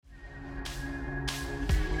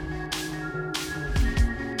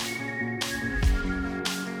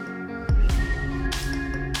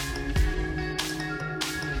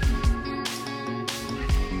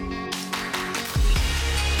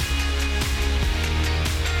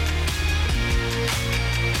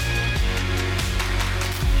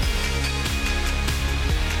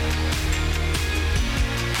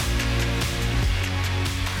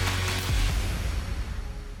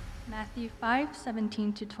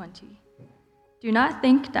5:17-20. Do not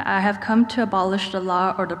think that I have come to abolish the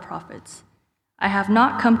law or the prophets. I have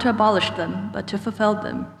not come to abolish them, but to fulfill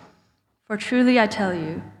them. For truly I tell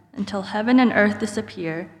you, until heaven and earth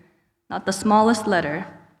disappear, not the smallest letter,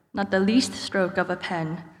 not the least stroke of a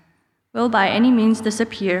pen, will by any means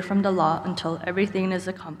disappear from the law until everything is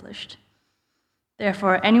accomplished.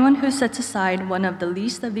 Therefore, anyone who sets aside one of the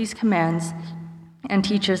least of these commands and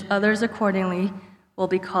teaches others accordingly will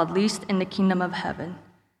be called least in the kingdom of heaven.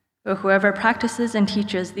 But whoever practices and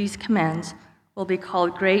teaches these commands will be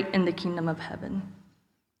called great in the kingdom of heaven.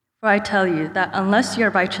 For I tell you that unless your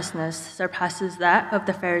righteousness surpasses that of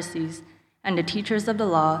the Pharisees and the teachers of the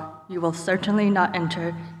law, you will certainly not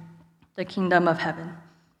enter the kingdom of heaven.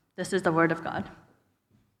 This is the word of God.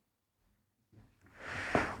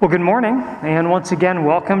 Well, good morning, and once again,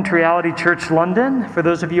 welcome to Reality Church London. For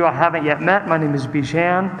those of you I haven't yet met, my name is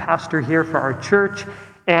Bijan, pastor here for our church.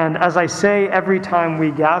 And as I say every time we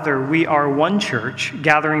gather, we are one church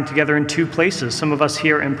gathering together in two places. Some of us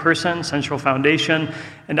here in person, Central Foundation,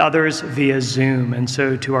 and others via Zoom. And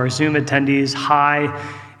so to our Zoom attendees, hi,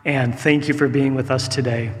 and thank you for being with us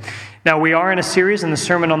today. Now, we are in a series in the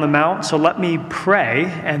Sermon on the Mount, so let me pray,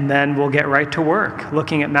 and then we'll get right to work,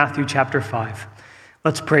 looking at Matthew chapter 5.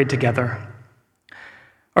 Let's pray together.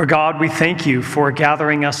 Our God, we thank you for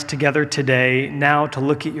gathering us together today, now to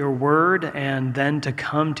look at your word and then to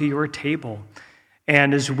come to your table.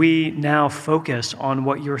 And as we now focus on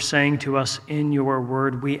what you're saying to us in your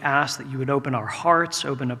word, we ask that you would open our hearts,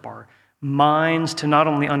 open up our minds to not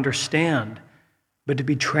only understand, but to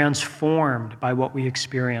be transformed by what we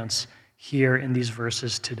experience here in these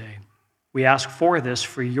verses today. We ask for this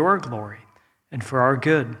for your glory and for our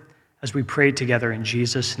good as we pray together in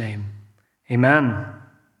Jesus' name. Amen.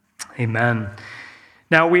 Amen.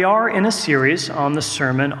 Now, we are in a series on the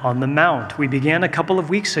Sermon on the Mount. We began a couple of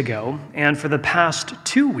weeks ago, and for the past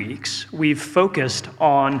 2 weeks, we've focused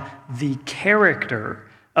on the character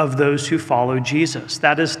of those who follow Jesus.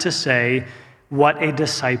 That is to say, what a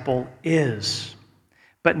disciple is.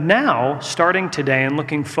 But now, starting today and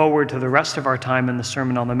looking forward to the rest of our time in the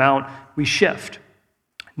Sermon on the Mount, we shift.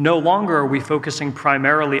 No longer are we focusing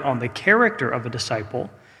primarily on the character of a disciple,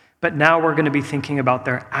 but now we're going to be thinking about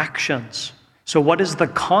their actions. So what is the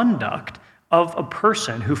conduct of a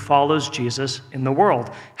person who follows Jesus in the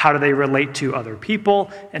world? How do they relate to other people,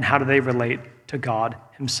 and how do they relate to God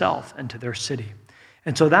himself and to their city?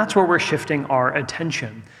 And so that's where we're shifting our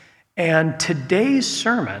attention. And today's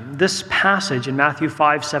sermon, this passage in Matthew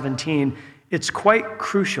 5:17, it's quite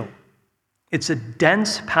crucial. It's a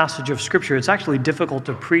dense passage of Scripture. It's actually difficult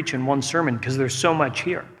to preach in one sermon because there's so much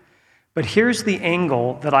here. But here's the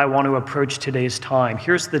angle that I want to approach today's time.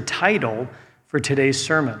 Here's the title for today's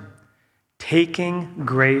sermon: Taking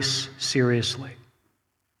Grace Seriously.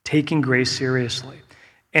 Taking Grace Seriously.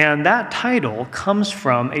 And that title comes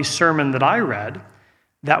from a sermon that I read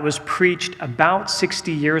that was preached about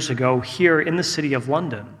 60 years ago here in the city of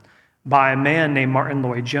London by a man named Martin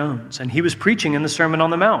Lloyd-Jones. And he was preaching in the Sermon on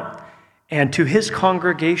the Mount. And to his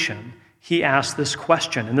congregation, he asked this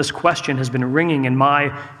question, and this question has been ringing in my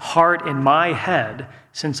heart, in my head,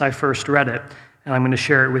 since I first read it, and I'm going to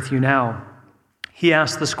share it with you now. He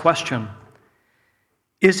asked this question: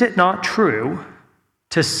 is it not true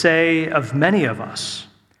to say of many of us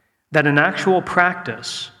that in actual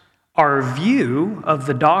practice, our view of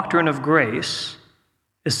the doctrine of grace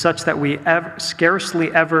is such that we scarcely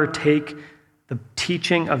ever take the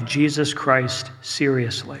teaching of Jesus Christ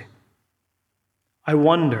seriously? I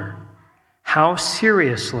wonder, how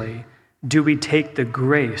seriously do we take the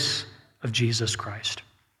grace of Jesus Christ?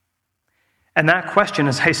 And that question,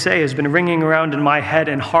 as I say, has been ringing around in my head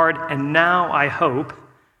and heart, and now I hope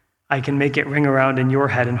I can make it ring around in your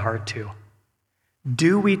head and heart too.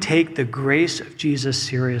 Do we take the grace of Jesus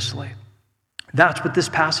seriously? That's what this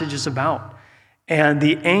passage is about. And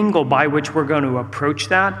the angle by which we're going to approach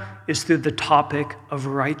that is through the topic of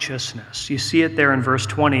righteousness. You see it there in verse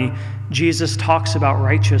 20. Jesus talks about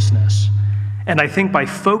righteousness. And I think by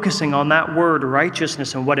focusing on that word,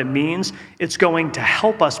 righteousness, and what it means, it's going to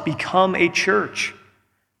help us become a church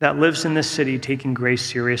that lives in this city taking grace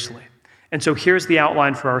seriously. And so here's the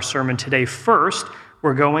outline for our sermon today. First,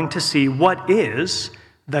 we're going to see what is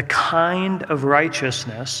the kind of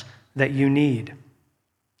righteousness that you need.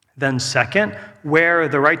 Then second, where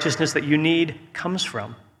the righteousness that you need comes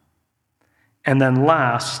from. And then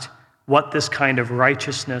last, what this kind of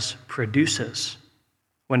righteousness produces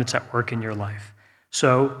when it's at work in your life.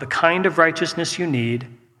 So the kind of righteousness you need,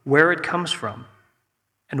 where it comes from,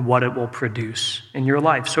 and what it will produce in your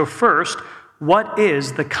life. So first, what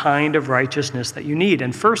is the kind of righteousness that you need?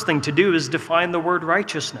 And first thing to do is define the word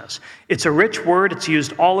righteousness. It's a rich word. It's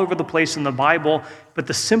used all over the place in the Bible. But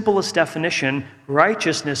the simplest definition,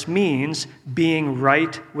 righteousness means being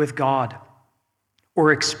right with God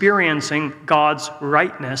or experiencing God's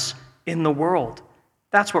rightness in the world.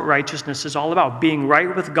 That's what righteousness is all about, being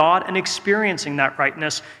right with God and experiencing that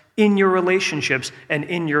rightness in your relationships and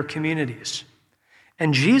in your communities.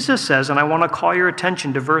 And Jesus says, and I want to call your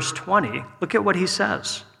attention to verse 20, look at what he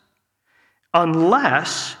says.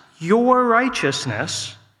 Unless your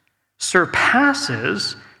righteousness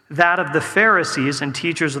surpasses that of the Pharisees and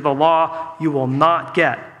teachers of the law, you will not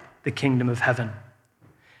get the kingdom of heaven.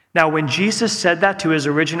 Now, when Jesus said that to his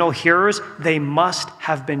original hearers, they must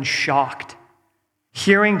have been shocked.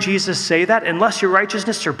 Hearing Jesus say that, unless your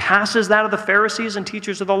righteousness surpasses that of the Pharisees and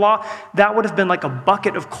teachers of the law, that would have been like a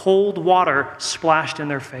bucket of cold water splashed in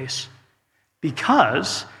their face.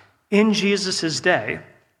 Because in Jesus' day,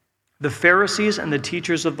 the Pharisees and the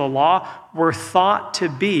teachers of the law were thought to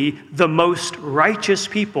be the most righteous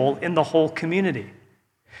people in the whole community.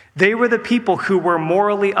 They were the people who were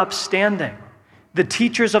morally upstanding. The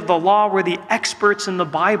teachers of the law were the experts in the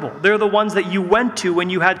Bible. They're the ones that you went to when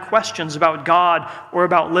you had questions about God or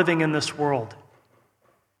about living in this world.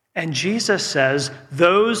 And Jesus says,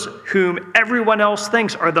 those whom everyone else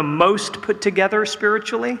thinks are the most put together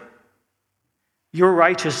spiritually, your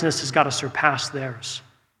righteousness has got to surpass theirs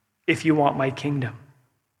if you want my kingdom.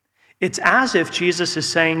 It's as if Jesus is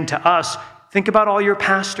saying to us, think about all your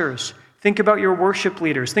pastors, think about your worship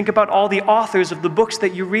leaders, think about all the authors of the books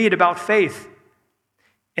that you read about faith.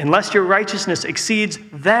 Unless your righteousness exceeds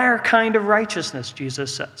their kind of righteousness,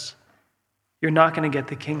 Jesus says, you're not going to get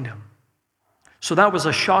the kingdom. So that was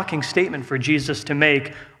a shocking statement for Jesus to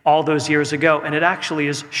make all those years ago, and it actually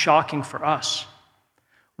is shocking for us.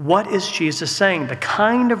 What is Jesus saying? The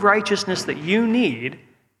kind of righteousness that you need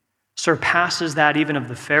surpasses that even of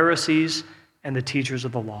the Pharisees and the teachers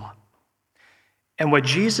of the law. And what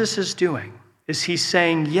Jesus is doing is he's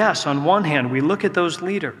saying, yes, on one hand, we look at those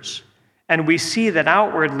leaders, and we see that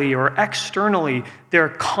outwardly or externally, their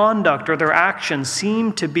conduct or their actions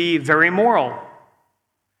seem to be very moral.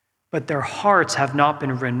 But their hearts have not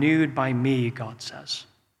been renewed by me, God says.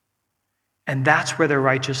 And that's where their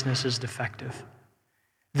righteousness is defective.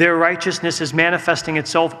 Their righteousness is manifesting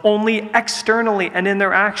itself only externally and in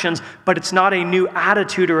their actions, but it's not a new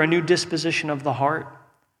attitude or a new disposition of the heart.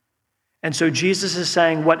 And so Jesus is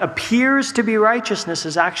saying what appears to be righteousness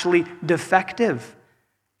is actually defective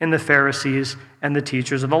in the Pharisees and the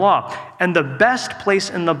teachers of the law. And the best place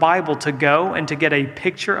in the Bible to go and to get a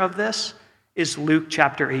picture of this is Luke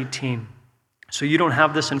chapter 18. So you don't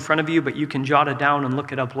have this in front of you, but you can jot it down and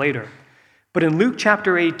look it up later. But in Luke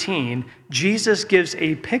chapter 18, Jesus gives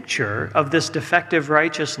a picture of this defective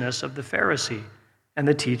righteousness of the Pharisee and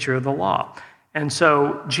the teacher of the law. And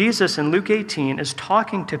so Jesus in Luke 18 is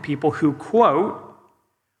talking to people who, quote,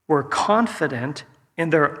 were confident in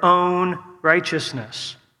their own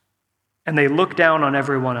righteousness, and they look down on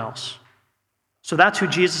everyone else. So that's who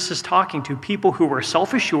Jesus is talking to, people who were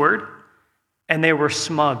self-assured and they were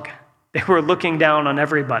smug. They were looking down on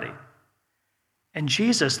everybody. And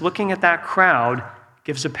Jesus, looking at that crowd,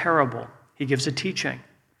 gives a parable. He gives a teaching.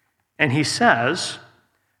 And he says,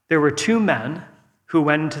 there were two men who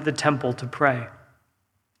went into the temple to pray.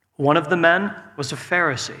 One of the men was a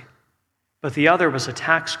Pharisee, but the other was a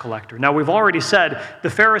tax collector. Now, we've already said the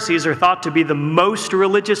Pharisees are thought to be the most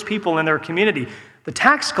religious people in their community. The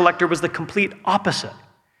tax collector was the complete opposite.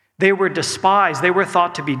 They were despised. They were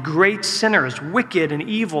thought to be great sinners, wicked and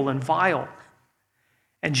evil and vile.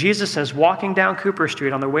 And Jesus says, walking down Cooper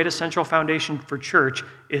Street on their way to Central Foundation for Church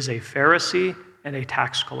is a Pharisee and a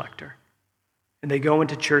tax collector. And they go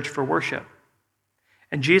into church for worship.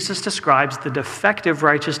 And Jesus describes the defective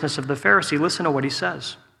righteousness of the Pharisee. Listen to what he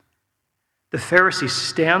says. The Pharisee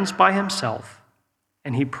stands by himself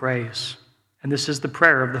and he prays. And this is the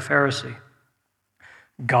prayer of the Pharisee.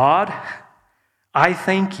 God, I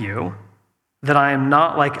thank you that I am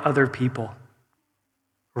not like other people.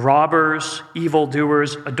 Robbers,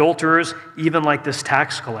 evildoers, adulterers, even like this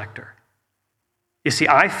tax collector. You see,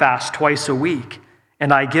 I fast twice a week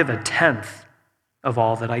and I give 1/10 of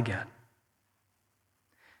all that I get.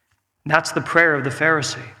 And that's the prayer of the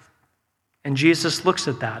Pharisee. And Jesus looks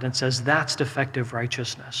at that and says, that's defective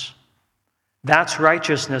righteousness. That's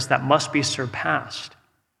righteousness that must be surpassed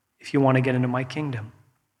if you want to get into my kingdom.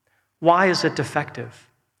 Why is it defective?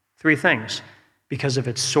 3 things. Because of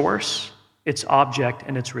its source, its object,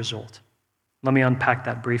 and its result. Let me unpack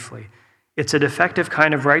that briefly. It's a defective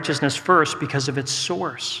kind of righteousness first because of its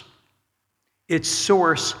source. Its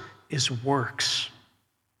source is works.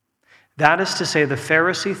 That is to say, the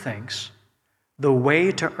Pharisee thinks the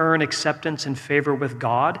way to earn acceptance and favor with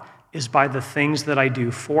God is by the things that I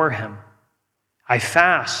do for him. I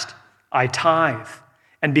fast, I tithe,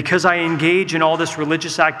 and because I engage in all this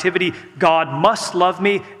religious activity, God must love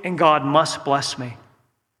me and God must bless me.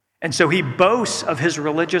 And so he boasts of his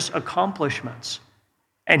religious accomplishments,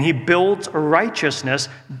 and he builds a righteousness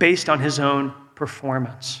based on his own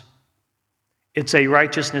performance. It's a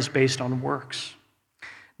righteousness based on works.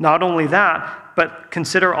 Not only that, but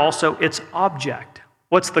consider also its object.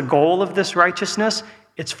 What's the goal of this righteousness?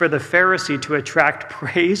 It's for the Pharisee to attract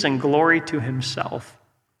praise and glory to himself.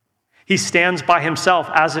 He stands by himself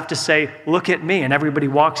as if to say, look at me, and everybody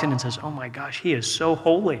walks in and says, oh my gosh, he is so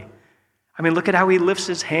holy. I mean, look at how he lifts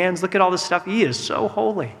his hands, look at all this stuff, he is so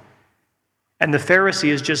holy. And the Pharisee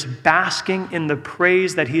is just basking in the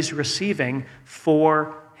praise that he's receiving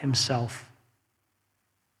for himself.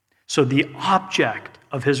 So the object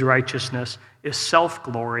of his righteousness is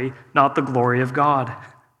self-glory, not the glory of God.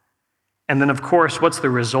 And then, of course, what's the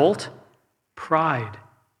result? Pride.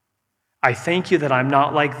 I thank you that I'm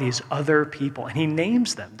not like these other people. And he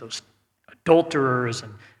names them, those adulterers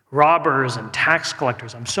and robbers and tax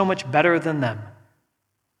collectors. I'm so much better than them.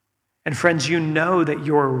 And friends, you know that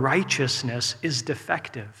your righteousness is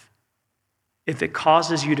defective if it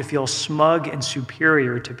causes you to feel smug and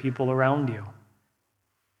superior to people around you.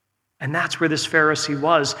 And that's where this Pharisee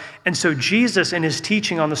was. And so Jesus, in his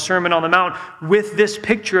teaching on the Sermon on the Mount, with this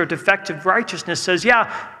picture of defective righteousness, says,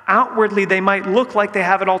 yeah, outwardly they might look like they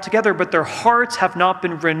have it all together, but their hearts have not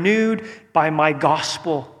been renewed by my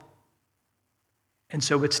gospel. And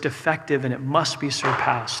so it's defective and it must be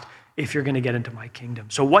surpassed if you're going to get into my kingdom.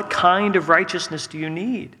 So what kind of righteousness do you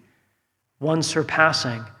need? One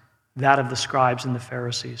surpassing that of the scribes and the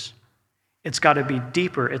Pharisees. It's got to be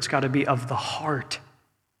deeper. It's got to be of the heart.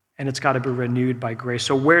 And it's got to be renewed by grace.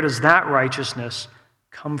 So where does that righteousness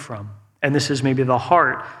come from? And this is maybe the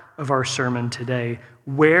heart of our sermon today.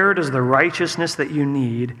 Where does the righteousness that you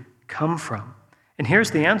need come from? And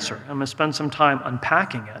here's the answer. I'm going to spend some time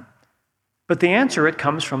unpacking it. But the answer, it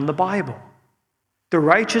comes from the Bible. The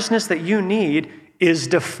righteousness that you need is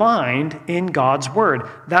defined in God's word.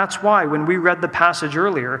 That's why when we read the passage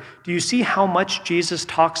earlier, do you see how much Jesus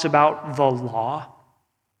talks about the law?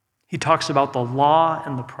 He talks about the law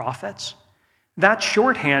and the prophets. That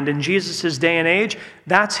shorthand in Jesus' day and age,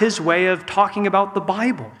 that's his way of talking about the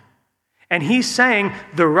Bible. And he's saying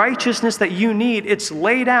the righteousness that you need, it's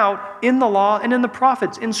laid out in the law and in the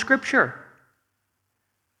prophets, in Scripture.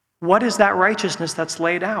 What is that righteousness that's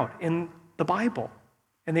laid out in the Bible?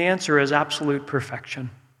 And the answer is absolute perfection.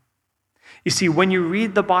 You see, when you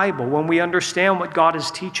read the Bible, when we understand what God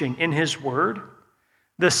is teaching in his word,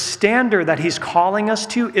 the standard that he's calling us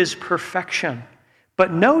to is perfection.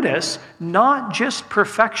 But notice, not just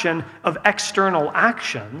perfection of external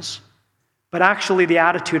actions, but actually the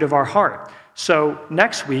attitude of our heart. So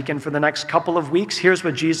next week and for the next couple of weeks, here's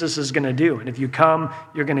what Jesus is going to do. And if you come,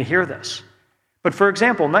 you're going to hear this. But for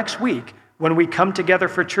example, next week, when we come together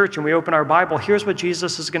for church and we open our Bible, here's what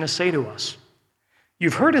Jesus is going to say to us.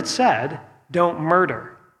 You've heard it said, don't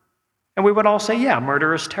murder. And we would all say, yeah,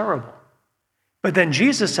 murder is terrible. But then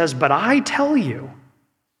Jesus says, but I tell you,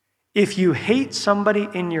 if you hate somebody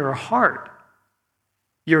in your heart,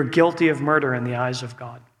 you're guilty of murder in the eyes of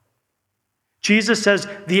God. Jesus says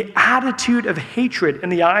the attitude of hatred in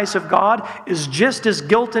the eyes of God is just as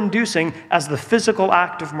guilt-inducing as the physical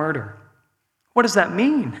act of murder. What does that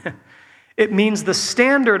mean? It means the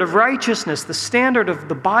standard of righteousness, the standard of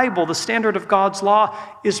the Bible, the standard of God's law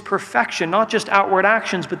is perfection, not just outward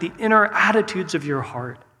actions, but the inner attitudes of your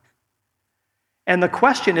heart. And the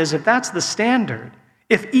question is, if that's the standard,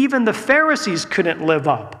 if even the Pharisees couldn't live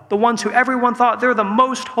up, the ones who everyone thought they're the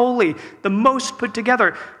most holy, the most put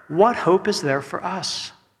together, what hope is there for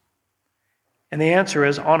us? And the answer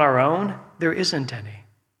is, on our own, there isn't any.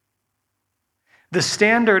 The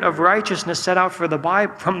standard of righteousness set out from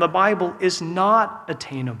the Bible is not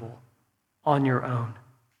attainable on your own.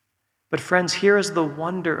 But friends, here is the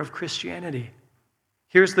wonder of Christianity.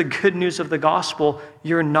 Here's the good news of the gospel.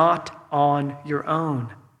 You're not on your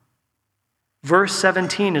own. Verse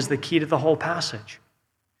 17 is the key to the whole passage.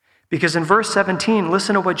 Because in verse 17,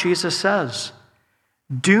 listen to what Jesus says.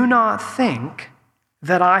 Do not think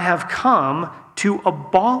that I have come to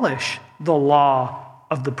abolish the law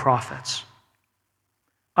of the prophets.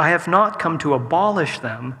 I have not come to abolish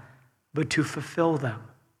them, but to fulfill them.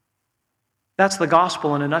 That's the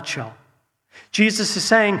gospel in a nutshell. Jesus is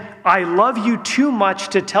saying, I love you too much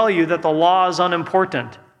to tell you that the law is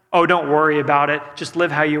unimportant. Oh, don't worry about it. Just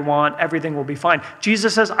live how you want. Everything will be fine.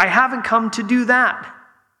 Jesus says, I haven't come to do that.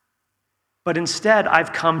 but instead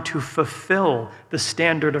I've come to fulfill the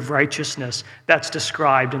standard of righteousness that's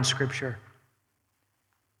described in Scripture.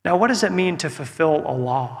 Now, what does it mean to fulfill a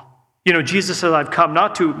law? Jesus says, I've come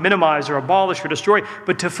not to minimize or abolish or destroy,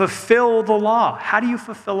 but to fulfill the law. How do you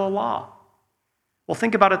fulfill a law? Well,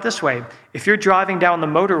 think about it this way. If you're driving down the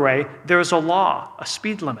motorway, there's a law, a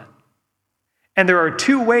speed limit. And there are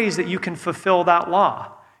two ways that you can fulfill that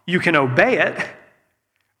law. You can obey it,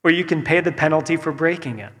 or you can pay the penalty for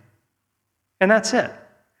breaking it. And that's it.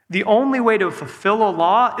 The only way to fulfill a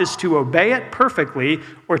law is to obey it perfectly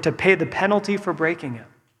or to pay the penalty for breaking it.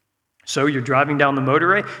 So you're driving down the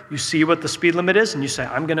motorway, you see what the speed limit is, and you say,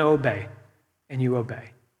 I'm going to obey. And you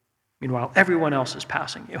obey. Meanwhile, everyone else is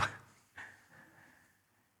passing you.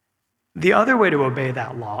 The other way to obey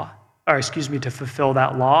that law, to fulfill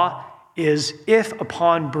that law, is if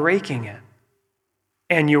upon breaking it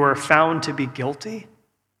and you are found to be guilty,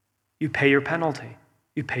 you pay your penalty,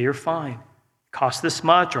 you pay your fine. It costs this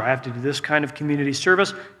much, or I have to do this kind of community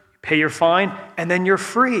service, you pay your fine, and then you're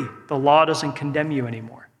free. The law doesn't condemn you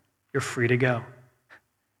anymore. You're free to go.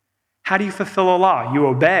 How do you fulfill a law? You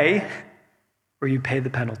obey, or you pay the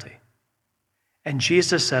penalty. And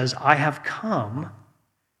Jesus says, I have come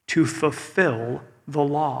to fulfill the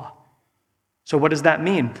law. So what does that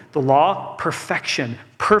mean? The law, perfection,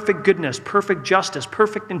 perfect goodness, perfect justice,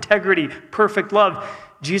 perfect integrity, perfect love.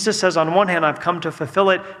 Jesus says, on one hand, I've come to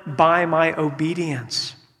fulfill it by my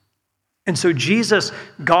obedience. And so Jesus,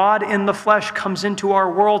 God in the flesh, comes into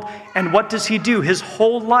our world, and what does he do? His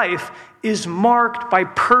whole life is marked by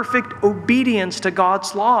perfect obedience to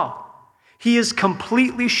God's law. He is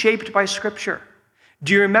completely shaped by Scripture.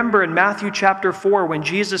 Do you remember in Matthew chapter 4 when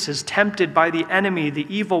Jesus is tempted by the enemy, the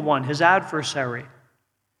evil one, his adversary?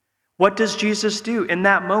 What does Jesus do? In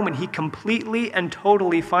that moment, he completely and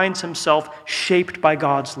totally finds himself shaped by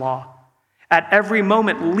God's law. At every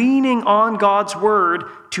moment, leaning on God's word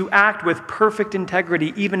to act with perfect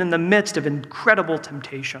integrity, even in the midst of incredible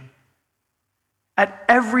temptation. At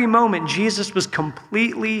every moment, Jesus was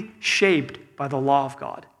completely shaped by the law of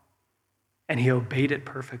God, and he obeyed it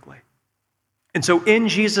perfectly. And so in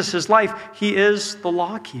Jesus' life, he is the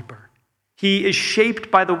law keeper. He is shaped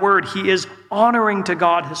by the word. He is honoring to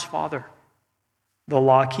God his Father. The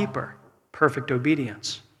law keeper, perfect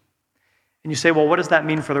obedience. And you say, well, what does that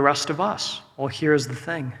mean for the rest of us? Well, here's the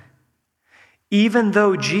thing. Even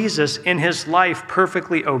though Jesus in his life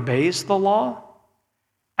perfectly obeys the law,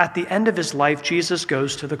 at the end of his life, Jesus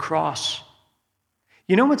goes to the cross.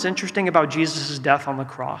 You know what's interesting about Jesus' death on the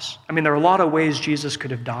cross? There are a lot of ways Jesus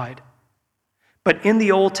could have died. But in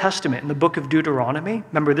the Old Testament, in the book of Deuteronomy,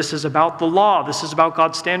 remember, this is about the law. This is about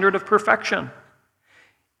God's standard of perfection.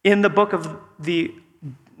 In the book of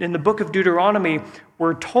Deuteronomy,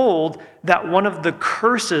 we're told that one of the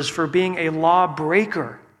curses for being a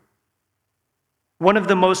lawbreaker, one of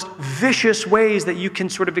the most vicious ways that you can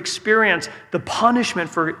sort of experience the punishment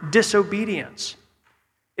for disobedience,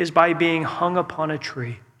 is by being hung upon a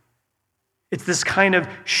tree. It's this kind of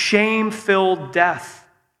shame-filled death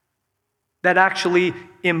that actually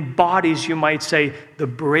embodies, you might say, the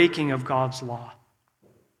breaking of God's law.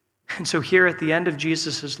 And so here at the end of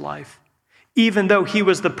Jesus' life, even though he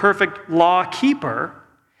was the perfect law keeper,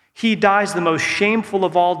 he dies the most shameful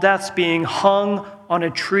of all deaths, being hung on a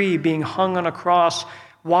tree, being hung on a cross.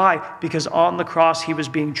 Why? Because on the cross he was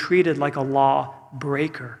being treated like a law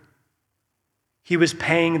breaker. He was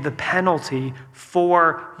paying the penalty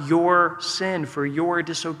for your sin, for your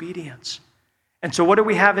disobedience. And so what do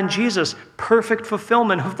we have in Jesus? Perfect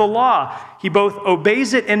fulfillment of the law. He both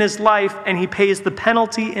obeys it in his life and he pays the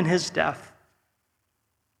penalty in his death.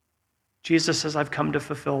 Jesus says, I've come to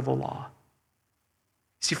fulfill the law.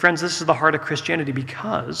 See, friends, this is the heart of Christianity,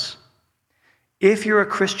 because if you're a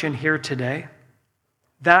Christian here today,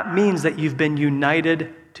 that means that you've been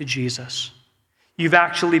united to Jesus. You've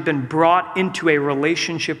actually been brought into a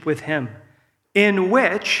relationship with him in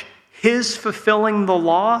which his fulfilling the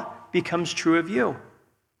law becomes true of you.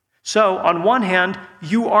 So, on one hand,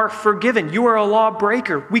 you are forgiven. You are a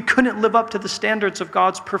lawbreaker. We couldn't live up to the standards of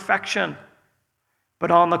God's perfection.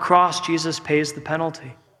 But on the cross, Jesus pays the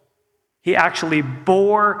penalty. He actually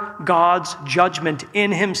bore God's judgment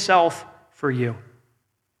in himself for you.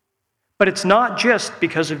 But it's not just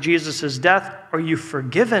because of Jesus' death are you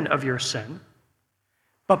forgiven of your sin,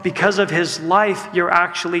 but because of his life, you're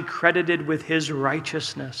actually credited with his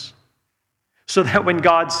righteousness. So that when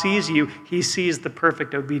God sees you, he sees the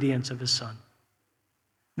perfect obedience of his Son.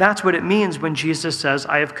 That's what it means when Jesus says,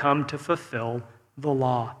 I have come to fulfill the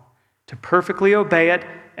law, to perfectly obey it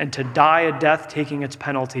and to die a death taking its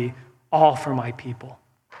penalty, all for my people.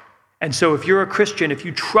 And so if you're a Christian, if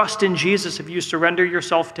you trust in Jesus, if you surrender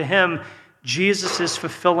yourself to him, Jesus'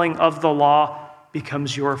 fulfilling of the law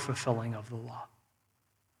becomes your fulfilling of the law.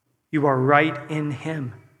 You are right in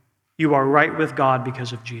him. You are right with God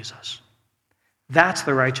because of Jesus. That's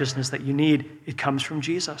the righteousness that you need. It comes from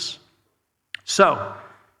Jesus. So,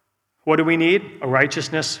 what do we need? A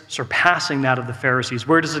righteousness surpassing that of the Pharisees.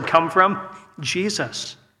 Where does it come from?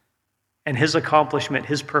 Jesus and his accomplishment,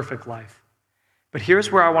 his perfect life. But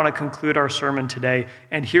here's where I want to conclude our sermon today,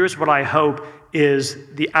 and here's what I hope is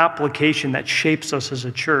the application that shapes us as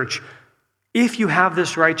a church. If you have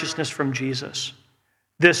this righteousness from Jesus,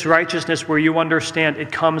 this righteousness where you understand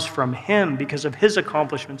it comes from him because of his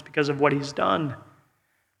accomplishments, because of what he's done,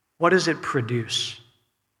 what does it produce?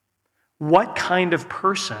 What kind of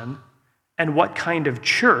person and what kind of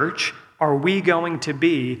church are we going to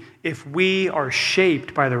be if we are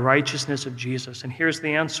shaped by the righteousness of Jesus? And here's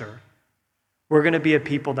the answer. We're going to be a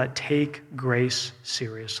people that take grace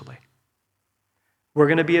seriously. We're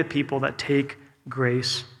going to be a people that take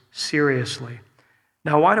grace seriously.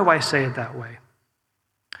 Now, why do I say it that way?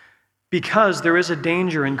 Because there is a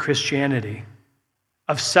danger in Christianity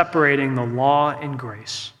of separating the law and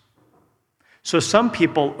grace. So some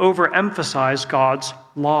people overemphasize God's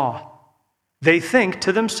law. They think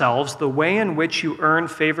to themselves the way in which you earn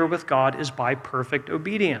favor with God is by perfect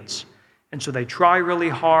obedience. And so they try really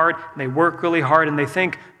hard, and they work really hard, and they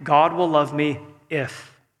think, God will love me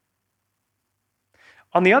if.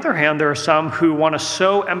 On the other hand, there are some who want to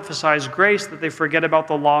so emphasize grace that they forget about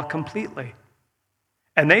the law completely.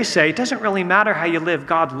 And they say, it doesn't really matter how you live.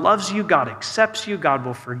 God loves you, God accepts you, God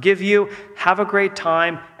will forgive you, have a great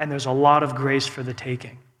time, and there's a lot of grace for the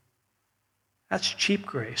taking. That's cheap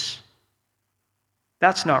grace.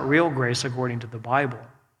 That's not real grace according to the Bible.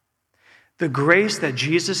 The grace that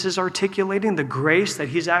Jesus is articulating, the grace that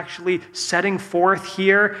he's actually setting forth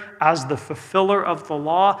here as the fulfiller of the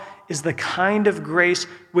law, is the kind of grace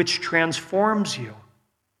which transforms you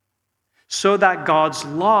so that God's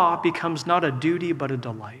law becomes not a duty but a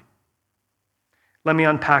delight. Let me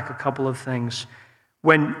unpack a couple of things.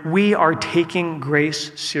 When we are taking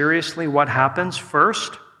grace seriously, what happens?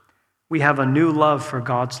 First, we have a new love for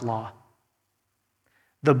God's law.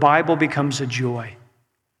 The Bible becomes a joy,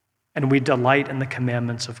 and we delight in the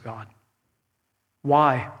commandments of God.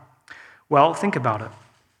 Why? Well, think about it.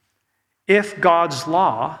 If God's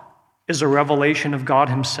law is a revelation of God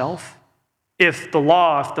himself, if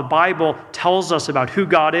the Bible tells us about who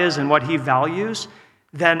God is and what he values,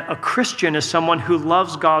 then a Christian is someone who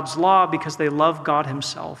loves God's law because they love God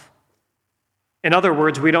himself. In other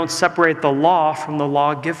words, we don't separate the law from the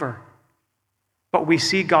lawgiver, but we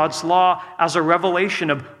see God's law as a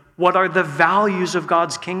revelation of what are the values of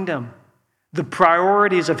God's kingdom, the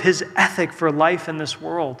priorities of his ethic for life in this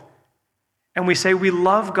world. And we say we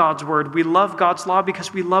love God's word, we love God's law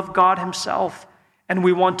because we love God himself, and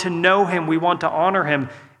we want to know him, we want to honor him.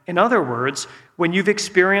 In other words, when you've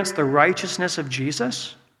experienced the righteousness of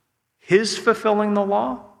Jesus, his fulfilling the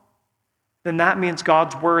law, then that means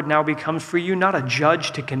God's word now becomes for you not a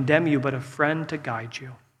judge to condemn you, but a friend to guide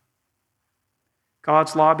you.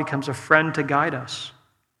 God's law becomes a friend to guide us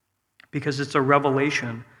because it's a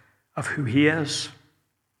revelation of who he is.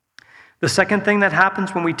 The second thing that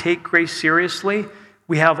happens when we take grace seriously,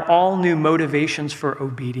 we have all new motivations for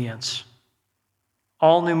obedience.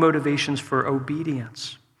 All new motivations for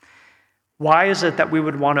obedience. Why is it that we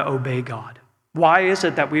would want to obey God? Why is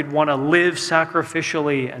it that we'd want to live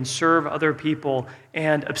sacrificially and serve other people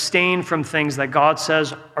and abstain from things that God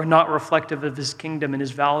says are not reflective of his kingdom and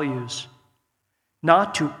his values?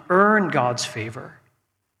 Not to earn God's favor,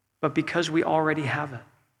 but because we already have it.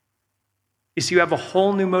 You see, you have a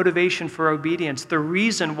whole new motivation for obedience. The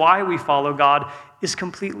reason why we follow God is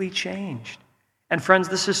completely changed. And friends,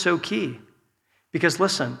 this is so key. Because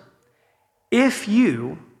listen, if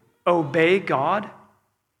you obey God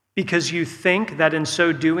because you think that in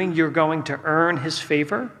so doing you're going to earn his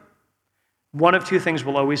favor, one of two things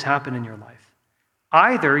will always happen in your life.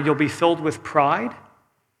 Either you'll be filled with pride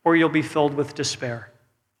or you'll be filled with despair.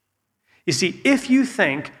 You see, if you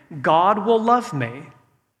think God will love me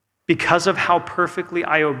because of how perfectly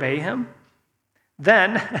I obey him,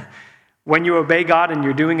 then when you obey God and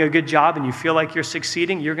you're doing a good job and you feel like you're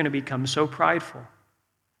succeeding, you're going to become so prideful.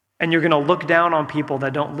 And you're going to look down on people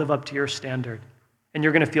that don't live up to your standard. And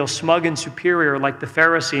you're going to feel smug and superior like the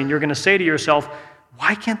Pharisee. And you're going to say to yourself,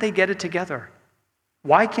 why can't they get it together?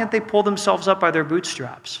 Why can't they pull themselves up by their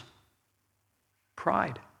bootstraps?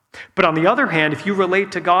 Pride. But on the other hand, if you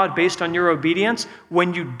relate to God based on your obedience,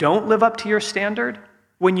 when you don't live up to your standard,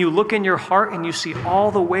 when you look in your heart and you see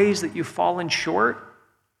all the ways that you've fallen short,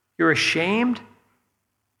 you're ashamed,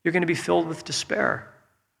 you're going to be filled with despair.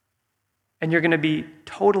 And you're going to be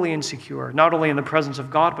totally insecure, not only in the presence of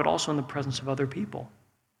God, but also in the presence of other people.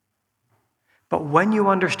 But when you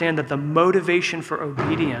understand that the motivation for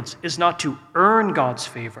obedience is not to earn God's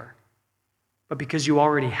favor, but because you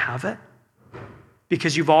already have it,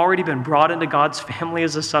 because you've already been brought into God's family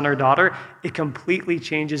as a son or daughter, it completely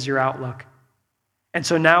changes your outlook. And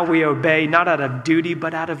so now we obey not out of duty,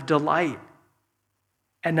 but out of delight.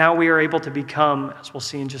 And now we are able to become, as we'll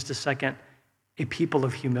see in just a second, a people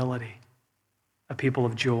of humility, a people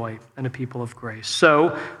of joy, and a people of grace.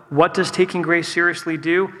 So what does taking grace seriously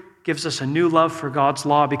do? Gives us a new love for God's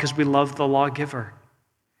law because we love the lawgiver.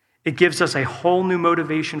 It gives us a whole new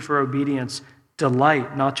motivation for obedience,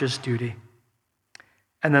 delight, not just duty.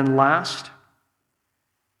 And then last,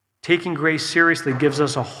 taking grace seriously gives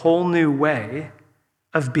us a whole new way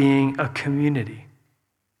of being a community.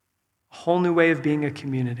 A whole new way of being a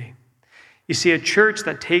community. You see, a church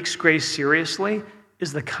that takes grace seriously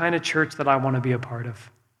is the kind of church that I want to be a part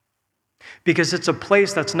of. Because it's a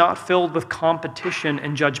place that's not filled with competition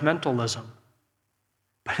and judgmentalism,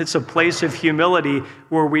 but it's a place of humility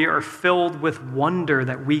where we are filled with wonder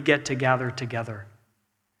that we get to gather together.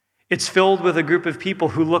 It's filled with a group of people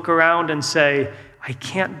who look around and say, I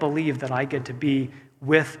can't believe that I get to be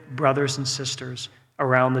with brothers and sisters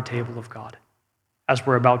around the table of God, as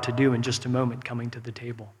we're about to do in just a moment, coming to the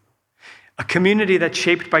table. A community that's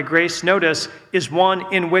shaped by grace, notice, is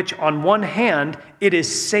one in which, on one hand, it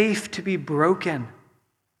is safe to be broken.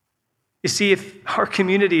 You see, if our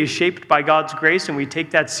community is shaped by God's grace and we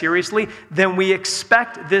take that seriously, then we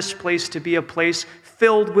expect this place to be a place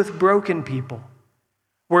filled with broken people,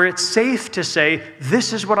 where it's safe to say,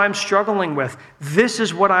 this is what I'm struggling with, this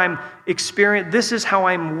is what I'm experiencing, this is how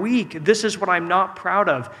I'm weak, this is what I'm not proud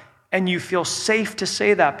of. And you feel safe to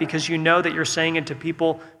say that because you know that you're saying it to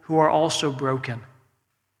people who are also broken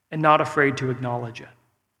and not afraid to acknowledge it.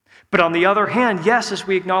 But on the other hand, yes, as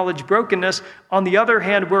we acknowledge brokenness, on the other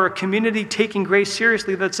hand, we're a community taking grace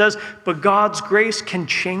seriously that says, but God's grace can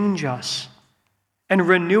change us and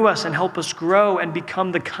renew us and help us grow and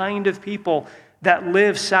become the kind of people that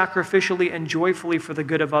live sacrificially and joyfully for the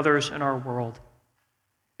good of others in our world.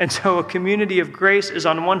 And so a community of grace is,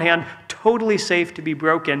 on one hand, totally safe to be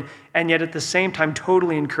broken, and yet at the same time,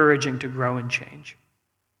 totally encouraging to grow and change.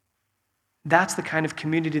 That's the kind of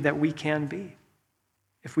community that we can be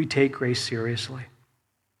if we take grace seriously.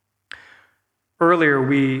 Earlier,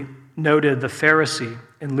 we noted the Pharisee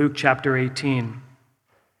in Luke chapter 18.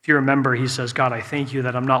 If you remember, he says, God, I thank you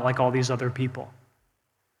that I'm not like all these other people.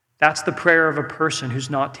 That's the prayer of a person who's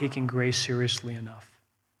not taking grace seriously enough.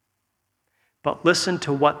 But listen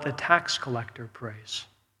to what the tax collector prays.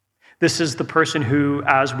 This is the person who,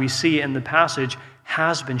 as we see in the passage,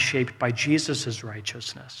 has been shaped by Jesus'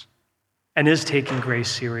 righteousness and is taking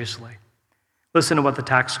grace seriously. Listen to what the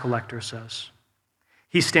tax collector says.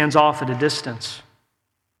 He stands off at a distance.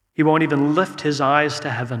 He won't even lift his eyes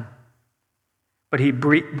to heaven, but he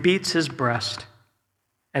beats his breast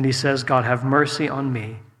and he says, God, have mercy on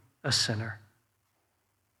me, a sinner.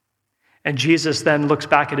 And Jesus then looks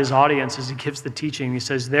back at his audience as he gives the teaching. He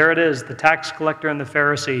says, there it is, the tax collector and the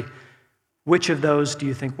Pharisee. Which of those do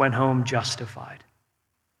you think went home justified,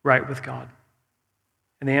 right with God?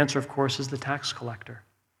 And the answer, of course, is the tax collector,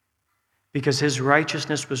 because his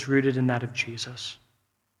righteousness was rooted in that of Jesus.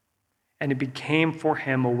 And it became for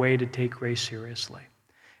him a way to take grace seriously.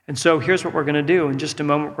 And so here's what we're going to do. In just a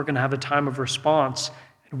moment, we're going to have a time of response,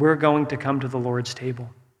 and we're going to come to the Lord's table.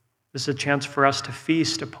 This is a chance for us to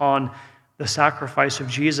feast upon the sacrifice of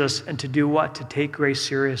Jesus and to do what? To take grace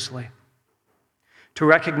seriously. To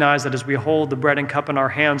recognize that as we hold the bread and cup in our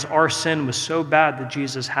hands, our sin was so bad that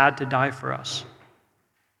Jesus had to die for us.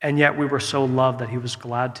 And yet we were so loved that he was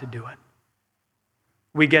glad to do it.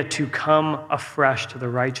 We get to come afresh to the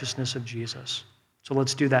righteousness of Jesus. So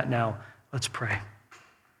let's do that now. Let's pray.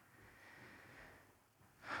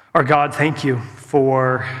 Our God, thank you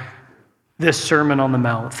for this Sermon on the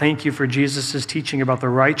Mount. Thank you for Jesus' teaching about the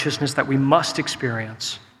righteousness that we must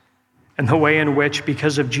experience and the way in which,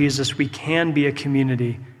 because of Jesus, we can be a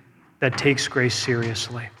community that takes grace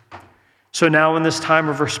seriously. So now in this time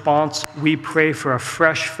of response, we pray for a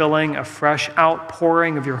fresh filling, a fresh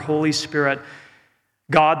outpouring of your Holy Spirit.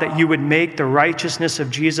 God, that you would make the righteousness of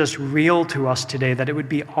Jesus real to us today, that it would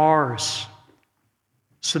be ours,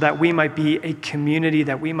 so that we might be a community,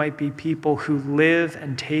 that we might be people who live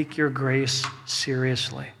and take your grace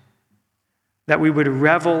seriously. That we would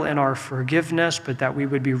revel in our forgiveness, but that we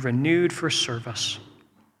would be renewed for service.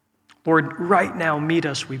 Lord, right now, meet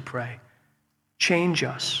us, we pray. Change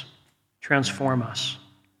us, transform us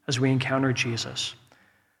as we encounter Jesus.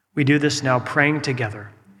 We do this now praying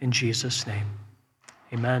together in Jesus' name.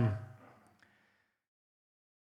 Amen.